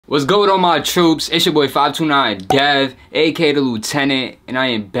What's good with all my troops? It's your boy 529 Dev, aka the Lieutenant, and I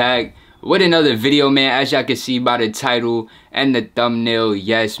am back with another video, man. As y'all can see by the title and the thumbnail,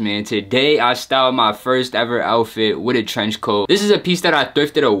 yes, man. Today I styled my first ever outfit with a trench coat. This is a piece that I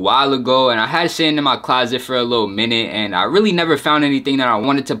thrifted a while ago, and I had it sitting in my closet for a little minute, and I really never found anything that I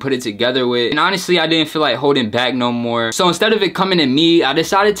wanted to put it together with. And honestly, I didn't feel like holding back no more. So instead of it coming to me, I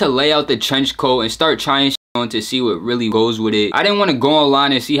decided to lay out the trench coat and start trying on to see what really goes with it. I didn't want to go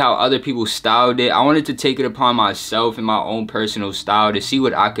online and see how other people styled it. I wanted to take it upon myself and my own personal style to see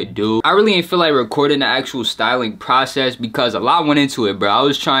what I could do. I really didn't feel like recording the actual styling process because a lot went into it, bro. I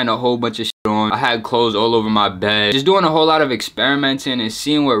was trying a whole bunch of shit on. I had clothes all over my bed. Just doing a whole lot of experimenting and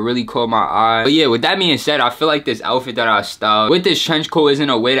seeing what really caught my eye. But yeah, with that being said, I feel like this outfit that I styled with this trench coat is in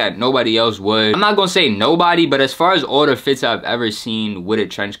a way that nobody else would. I'm not gonna say nobody, but as far as all the fits I've ever seen with a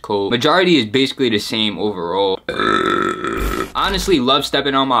trench coat, majority is basically the same overall. Honestly, love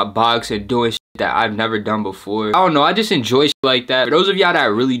stepping on my box and doing shit that I've never done before. I don't know, I just enjoy shit like that. For those of y'all that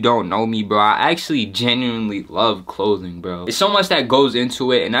really don't know me, bro, I actually genuinely love clothing, bro. There's so much that goes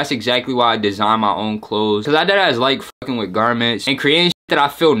into it, and that's exactly why I design my own clothes. Cause I deadass like fucking with garments and creating shit that I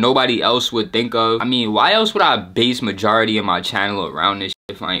feel nobody else would think of. I mean, why else would I base majority of my channel around this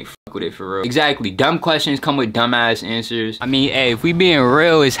shit if I ain't fuck with it for real? Exactly, dumb questions come with dumbass answers. I mean, hey, if we being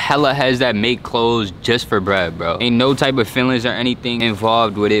real, it's hella heads that make clothes just for bread, bro. Ain't no type of feelings or anything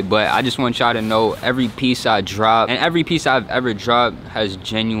involved with it, but I just want y'all to know every piece I drop and every piece I've ever dropped has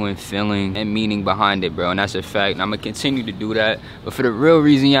genuine feeling and meaning behind it, bro, and that's a fact, and I'm gonna continue to do that. But for the real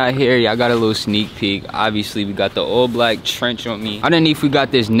reason y'all here, y'all got a little sneak peek. Obviously, we got the all black trench on me. Underneath, we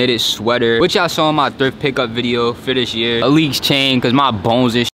got this knitted sweater, which y'all saw in my thrift pickup video for this year. A Flickz chain, cause my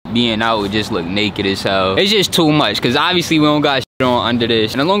bones and being out would just look naked as hell. It's just too much, because obviously we don't got shit on under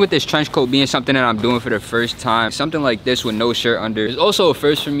this. And along with this trench coat being something that I'm doing for the first time, something like this with no shirt under is also a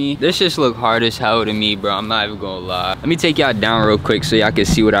first for me. This just look hard as hell to me, bro. I'm not even gonna lie. Let me take y'all down real quick so y'all can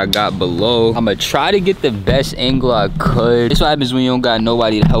see what I got below. I'm gonna try to get the best angle I could. This is what happens when you don't got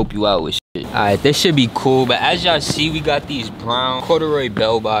nobody to help you out with shit. Alright, this should be cool, but as y'all see, we got these brown corduroy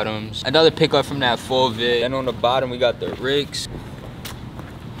bell bottoms. Another pickup from that full vid. And on the bottom, we got the Pics.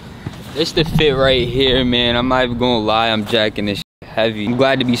 This the fit right here, man. I'm not even gonna lie, I'm jacking this shit heavy. I'm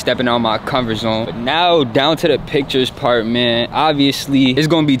glad to be stepping out my comfort zone. But now down to the pictures part, man. Obviously, there's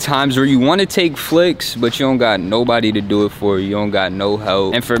gonna be times where you want to take flicks, but you don't got nobody to do it for you. You don't got no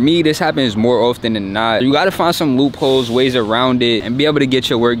help. And for me, this happens more often than not. You gotta find some loopholes, ways around it, and be able to get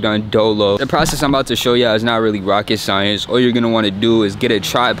your work done dolo. The process I'm about to show y'all is not really rocket science. All you're gonna want to do is get a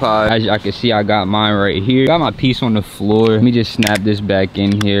tripod. As y'all can see, I got mine right here. Got my piece on the floor. Let me just snap this back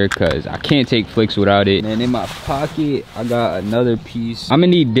in here because I can't take flicks without it. And in my pocket, I got another piece. I'm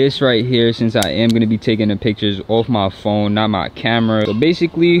gonna need this right here since I am gonna be taking the pictures off my phone, not my camera. So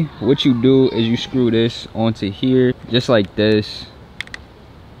basically what you do is you screw this onto here just like this.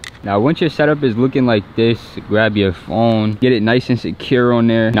 Now once your setup is looking like this, grab your phone, get it nice and secure on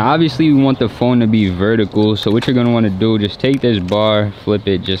there. Now obviously we want the phone to be vertical, so what you're gonna want to do, just take this bar, flip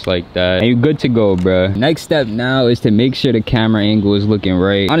it just like that, and you're good to go, bruh. Next step now is to make sure the camera angle is looking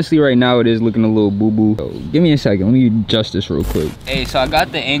right. Honestly, right now it is looking a little boo-boo, so give me a second, let me adjust this real quick. Hey, so I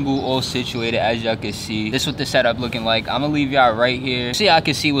got the angle all situated, as y'all can see. This is what the setup looking like. I'm gonna leave y'all right here so y'all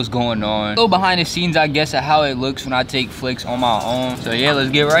can see what's going on. Go behind the scenes, I guess, of how it looks when I take flicks on my own. So yeah,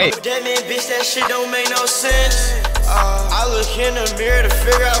 let's get right. That man, bitch, that shit don't make no sense. I look in the mirror to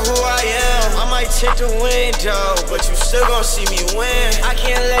figure out who I am. I might tint the window, but you still gon' see me win. I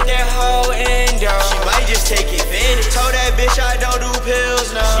can't let that hoe end up. She might just take advantage. Told that bitch I don't do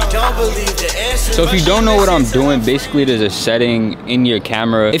pills, no. She don't believe the answer. So if you don't know what I'm doing, basically there's a setting in your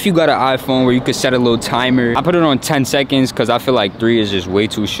camera. If you got an iPhone where you could set a little timer, I put it on 10 seconds because I feel like 3 is just way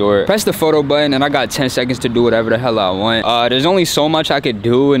too short. Press the photo button and I got 10 seconds to do whatever the hell I want. There's only so much I could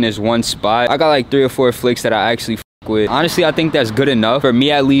do in this one spot. I got like 3 or 4 flicks that I actually with. Honestly, I think that's good enough for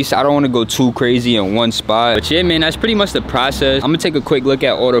me, at least. I don't want to go too crazy in one spot, but yeah, man, that's pretty much the process. I'm gonna take a quick look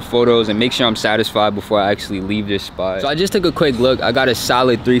at all the photos and make sure I'm satisfied before I actually leave this spot. So I just took a quick look. I got a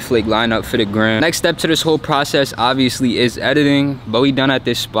solid 3 flick lineup for the gram. Next step to this whole process obviously is editing, but we done at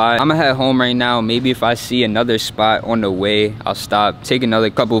this spot. I'm gonna head home right now. Maybe if I see another spot on the way, I'll stop, take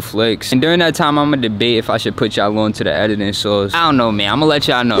another couple flicks, and during that time I'm gonna debate if I should put y'all on to the editing source. I don't know, man. I'm gonna let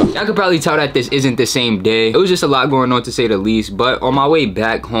y'all know. Y'all could probably tell that this isn't the same day. It was just a lot going on to say the least. But on my way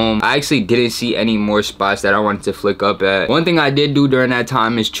back home, I actually didn't see any more spots that I wanted to flick up at. One thing I did do during that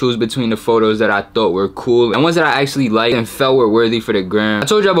time is choose between the photos that I thought were cool and ones that I actually liked and felt were worthy for the gram. I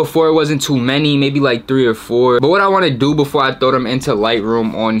told y'all before it wasn't too many, maybe like 3 or 4. But what I want to do before I throw them into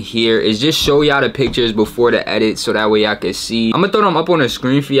Lightroom on here is just show y'all the pictures before the edit so that way y'all can see. I'm gonna throw them up on the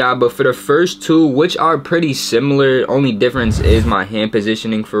screen for y'all, but for the first 2, which are pretty similar, only difference is my hand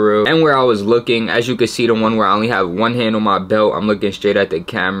positioning for real and where I was looking. As you can see, the one where I only have one hand on my belt, I'm looking straight at the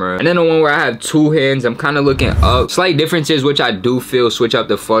camera, and then the one where I have 2 hands, I'm kind of looking up. Slight differences which I do feel switch up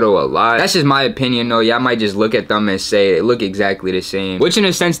the photo a lot. That's just my opinion though. Y'all might just look at them and say they look exactly the same, which in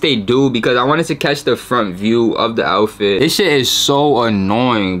a sense they do, because I wanted to catch the front view of the outfit. This shit is so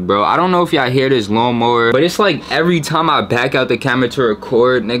annoying, bro. I don't know if y'all hear this lawnmower, but it's like every time I back out the camera to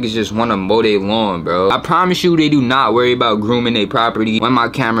record, niggas just want to mow their lawn, bro. I promise you they do not worry about grooming their property when my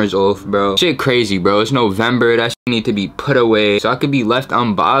camera's off, bro. Shit crazy, bro. It's November. That shit need to be put away so I could be left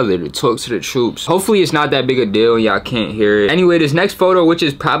unbothered to talk to the troops. Hopefully it's not that big a deal and y'all can't hear it. Anyway, this next photo, which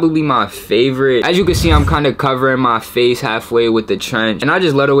is probably my favorite, as you can see, I'm kind of covering my face halfway with the trench, and I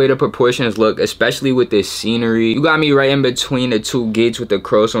just let away the proportions look, especially with this scenery. You got me right in between the 2 gates with the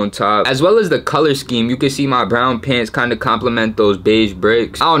cross on top, as well as the color scheme. You can see my brown pants kind of complement those beige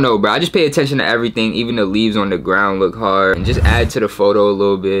bricks. I don't know, bro. I just pay attention to everything. Even the leaves on the ground look hard and just add to the photo a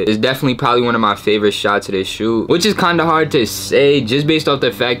little bit. It's definitely probably one of my favorite shots of this shoot, which is kind of hard to say just based off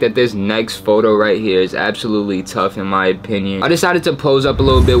the fact that this next photo right here is absolutely tough in my opinion. I decided to pose up a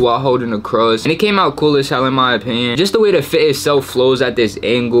little bit while holding the cross, and it came out cool as hell in my opinion. Just the way the fit itself flows at this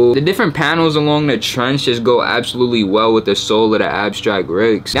angle. The different panels along the trench just go absolutely well with the sole of the abstract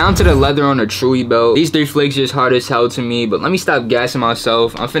rigs. Down to the leather on the Truey belt. These 3 flicks just hard as hell to me, but let me stop gassing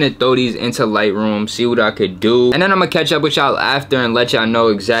myself. I'm finna throw these into Lightroom, see what I could do, and then I'm gonna catch up with y'all after and let y'all know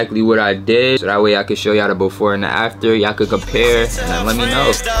exactly what I did, so that way I can show y'all the before and the after. Y'all could compare and then let me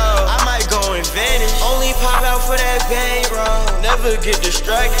know. I might go and vanish. Only pop out for that bankroll. Never get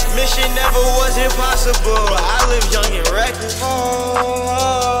distracted. Mission never was impossible. I live young and reckless.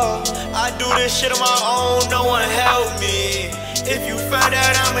 I do this shit on my own. No one help me. If you find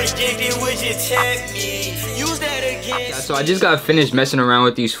out I'm addicted, would you tempt me? Use that against. So I just got finished messing around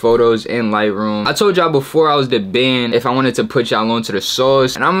with these photos in Lightroom. I told y'all before I was debating if I wanted to put y'all onto the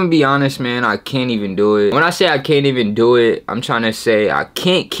sauce, and I'm gonna be honest, man, I can't even do it. When I say I can't even do it, I'm trying to say I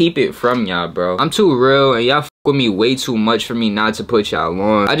can't keep it from y'all, bro. I'm too real, and y'all with me way too much for me not to put y'all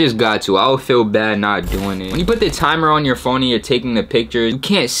on. I just got to. I would feel bad not doing it. When you put the timer on your phone and you're taking the pictures, you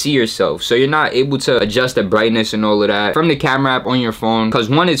can't see yourself, so you're not able to adjust the brightness and all of that from the camera app on your phone, because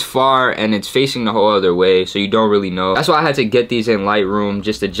one, it's far and it's facing the whole other way, so you don't really know. That's why I had to get these in Lightroom,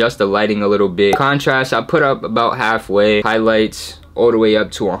 just adjust the lighting a little bit. Contrast, I put up about halfway. Highlights all the way up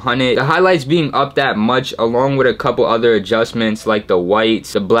to 100. The highlights being up that much, along with a couple other adjustments like the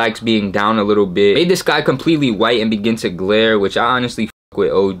whites, the blacks being down a little bit, made the sky completely white and begin to glare, which I honestly with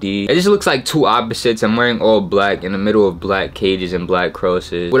OD. It just looks like 2 opposites. I'm wearing all black in the middle of black cages and black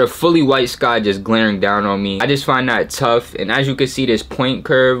crosses with a fully white sky just glaring down on me. I just find that tough, and as you can see, this point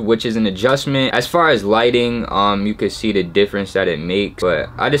curve, which is an adjustment. As far as lighting, you can see the difference that it makes, but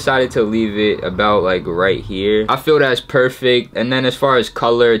I decided to leave it about like right here. I feel that's perfect. And then as far as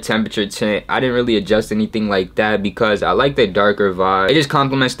color, temperature, tint, I didn't really adjust anything like that because I like the darker vibe. It just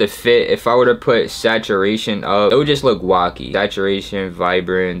complements the fit. If I were to put saturation up, it would just look wacky. Saturation,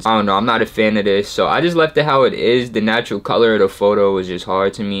 vibrance, I don't know, I'm not a fan of this, so I just left it how it is. The natural color of the photo was just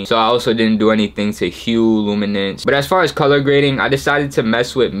hard to me, so I also didn't do anything to hue, luminance. But as far as color grading, I decided to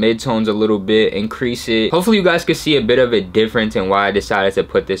mess with midtones a little bit, increase it. Hopefully you guys could see a bit of a difference in why I decided to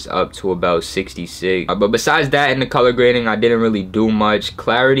put this up to about 66. But besides that, in the color grading, I didn't really do much.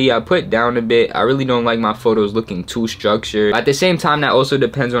 Clarity, I put down a bit. I really don't like my photos looking too structured. At the same time, that also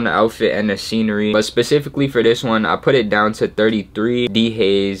depends on the outfit and the scenery, but specifically for this one, I put it down to 33.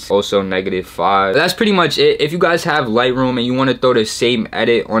 Dehaze also -5. That's pretty much it. If you guys have Lightroom and you want to throw the same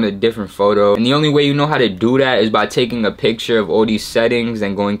edit on a different photo, and the only way you know how to do that is by taking a picture of all these settings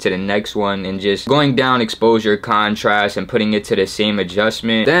and going to the next one and just going down exposure, contrast, and putting it to the same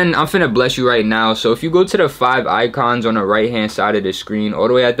adjustment, then I'm finna bless you right now. So if you go to the 5 icons on the right hand side of the screen, all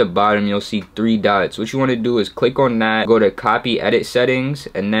the way at the bottom you'll see 3 dots. What you want to do is click on that, go to copy edit settings,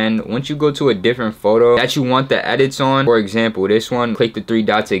 and then once you go to a different photo that you want the edits on, for example this one, click the 3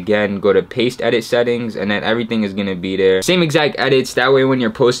 dots again, go to paste edit settings, and then everything is gonna be there. Same exact edits, that way when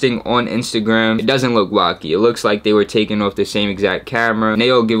you're posting on Instagram, it doesn't look wacky. It looks like they were taken off the same exact camera, and they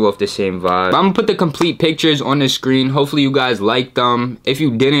all give off the same vibe. But I'm gonna put the complete pictures on the screen. Hopefully you guys liked them. If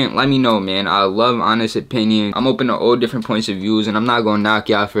you didn't, let me know, man. I love honest opinion. I'm open to all different points of views, and I'm not gonna knock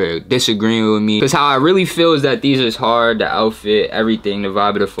y'all for disagreeing with me, because how I really feel is that these is hard. The outfit, everything, the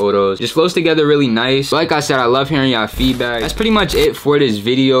vibe of the photos just flows together really nice. But like I said, I love hearing y'all feedback. That's pretty much it for this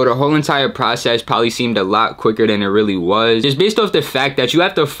video. The whole entire process probably seemed a lot quicker than it really was, just based off the fact that you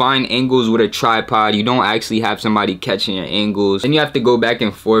have to find angles with a tripod. You don't actually have somebody catching your angles, and you have to go back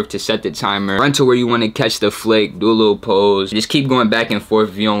and forth to set the timer, run to where you want to catch the flick, do a little pose, just keep going back and forth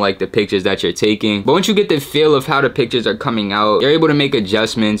if you don't like the pictures that you're taking. But once you get the feel of how the pictures are coming out, you're able to make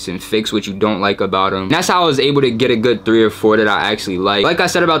adjustments and fix what you don't like about them. And that's how I was able to get a good 3 or 4 that I actually like. Like I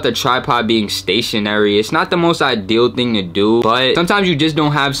said about the tripod being stationary, it's not the most ideal thing to do, but sometimes you just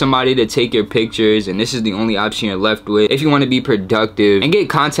don't have somebody to take your pictures, and this is the only option you're left with if you want to be productive and get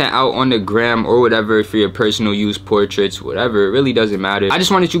content out on the gram or whatever for your personal use, portraits, whatever. It really doesn't matter. I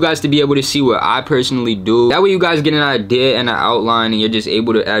just wanted you guys to be able to see what I personally do. That way you guys get an idea and an outline, and you're just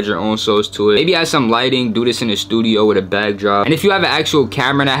able to add your own sauce to it. Maybe add some lighting, do this in the studio with a backdrop. And if you have an actual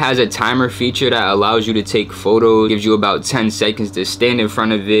camera that has a timer feature that allows you to take photos, gives you about 10 seconds to stand in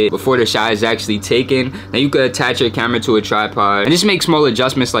front of it before the shot is actually taken, then you could attach your camera to a tripod and just make small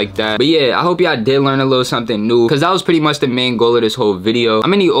adjustments like that. But yeah, I hope y'all did learn a little something new, because that was pretty much the main goal of this whole video.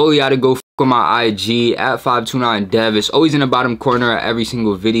 I'm gonna need all y'all to go on my IG at 529dev. It's always in the bottom corner of every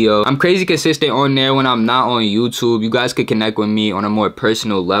single video. I'm crazy consistent on there when I'm not on YouTube. You guys could connect with me on a more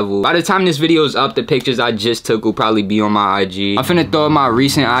personal level. By the time this video is up, the pictures I just took will probably be on my IG. I'm finna throw up my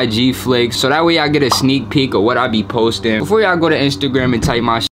recent IG flicks, so that way y'all get a sneak peek of what I be posting before y'all go to Instagram and type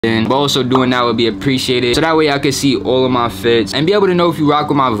my shit in. But also doing that would be appreciated, so that way y'all can see all of my fits and be able to know if you rock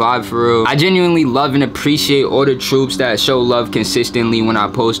with my vibe for real. I genuinely love and appreciate all the troops that show love consistently when I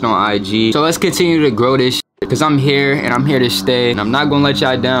post on IG. So let's continue to grow this shit, because I'm here and I'm here to stay, and I'm not gonna let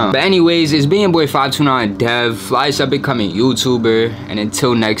y'all down. But anyways, it's been your boy 529dev, flyest up and coming YouTuber, and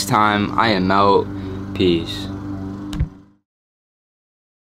until next time, I am out. Peace.